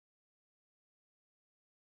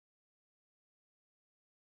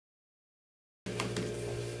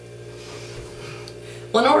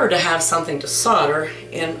Well, in order to have something to solder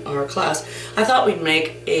in our class, I thought we'd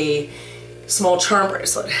make a small charm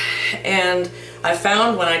bracelet. And I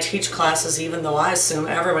found when I teach classes, even though I assume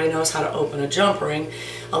everybody knows how to open a jump ring,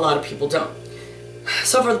 a lot of people don't.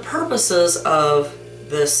 So for the purposes of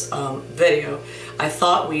this video, I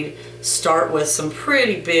thought we'd start with some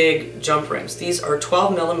pretty big jump rings. These are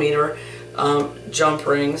 12mm jump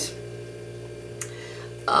rings.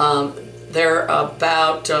 They're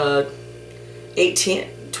about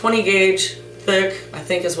 20 gauge thick, I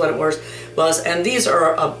think is what it was, and these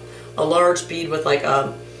are a large bead with like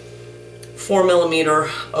a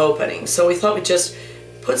 4mm opening. So we thought we'd just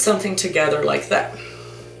put something together like that.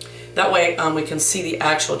 That way we can see the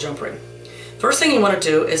actual jump ring. First thing you want to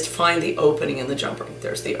do is to find the opening in the jump ring.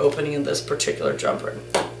 There's the opening in this particular jump ring.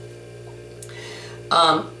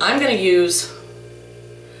 I'm going to use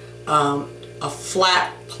a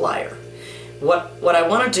flat plier. What I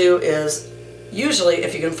want to do is, usually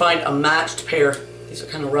if you can find a matched pair, these are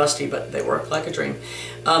kind of rusty but they work like a dream.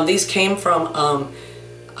 These came from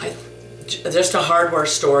just a hardware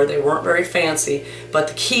store. They weren't very fancy, but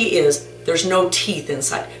the key is there's no teeth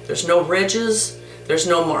inside. There's no ridges, there's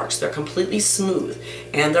no marks. They're completely smooth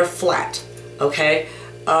and they're flat, okay?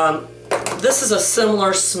 This is a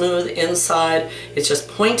similar smooth inside. It's just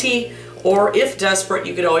pointy, or if desperate,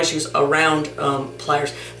 you could always use a round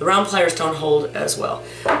pliers. The round pliers don't hold as well.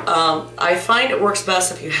 I find it works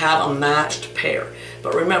best if you have a matched pair.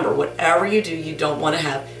 But remember, whatever you do, you don't want to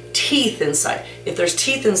have teeth inside. If there's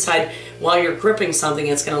teeth inside while you're gripping something,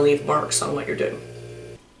 it's going to leave marks on what you're doing.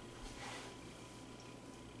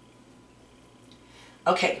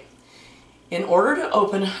 Okay, in order to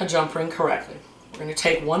open a jump ring correctly, we're going to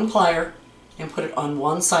take one plier and put it on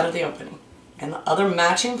one side of the opening, and the other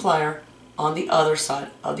matching plier on the other side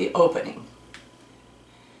of the opening.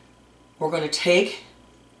 We're going to take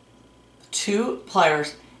two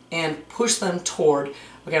pliers and push them toward,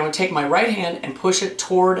 okay, I'm going to take my right hand and push it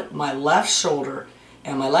toward my left shoulder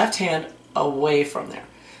and my left hand away from there.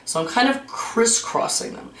 So I'm kind of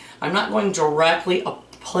crisscrossing them. I'm not going directly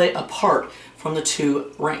apart from the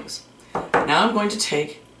two rings. Now I'm going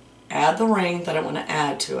to add the ring that I want to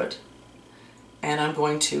add to it, and I'm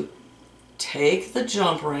going to take the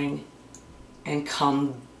jump ring and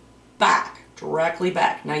come back, directly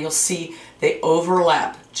back. Now you'll see they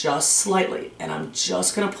overlap just slightly, and I'm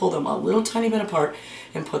just going to pull them a little tiny bit apart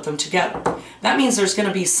and put them together. That means there's going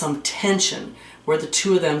to be some tension where the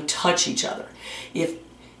two of them touch each other. If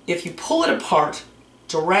you pull it apart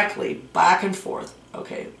directly back and forth,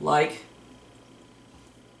 okay, like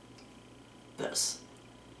this,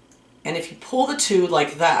 and if you pull the two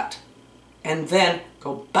like that and then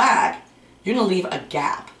go back, you're going to leave a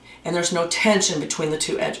gap, and there's no tension between the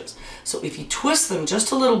two edges. So if you twist them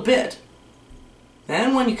just a little bit,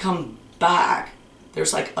 then when you come back,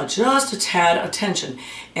 there's like just a tad of tension,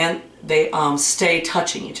 and they stay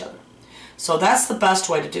touching each other. So that's the best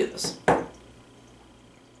way to do this.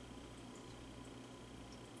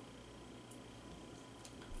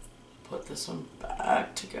 Put this one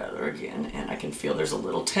back together again, and I can feel there's a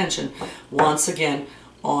little tension once again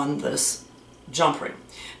on this jump ring.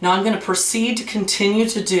 Now I'm going to proceed to continue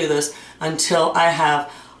to do this until I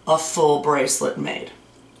have a full bracelet made.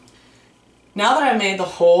 Now that I've made the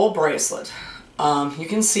whole bracelet, you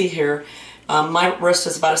can see here my wrist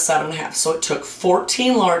is about a 7.5, so it took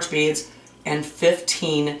 14 large beads and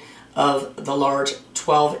 15 of the large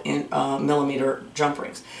 12mm jump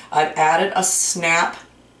rings. I've added a snap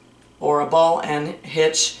or a ball and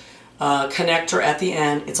hitch connector at the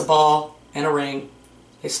end. It's a ball and a ring.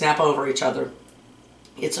 They snap over each other.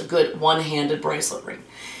 It's a good one-handed bracelet ring.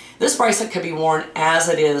 This bracelet can be worn as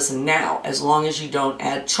it is now, as long as you don't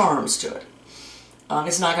add charms to it.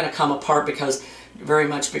 It's not going to come apart very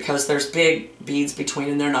much because there's big beads between,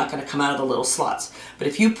 and they're not going to come out of the little slots. But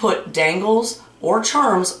if you put dangles or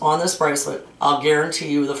charms on this bracelet, I'll guarantee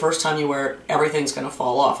you the first time you wear it, everything's going to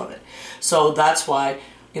fall off of it. So that's why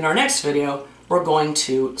in our next video, we're going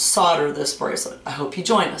to solder this bracelet. I hope you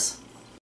join us.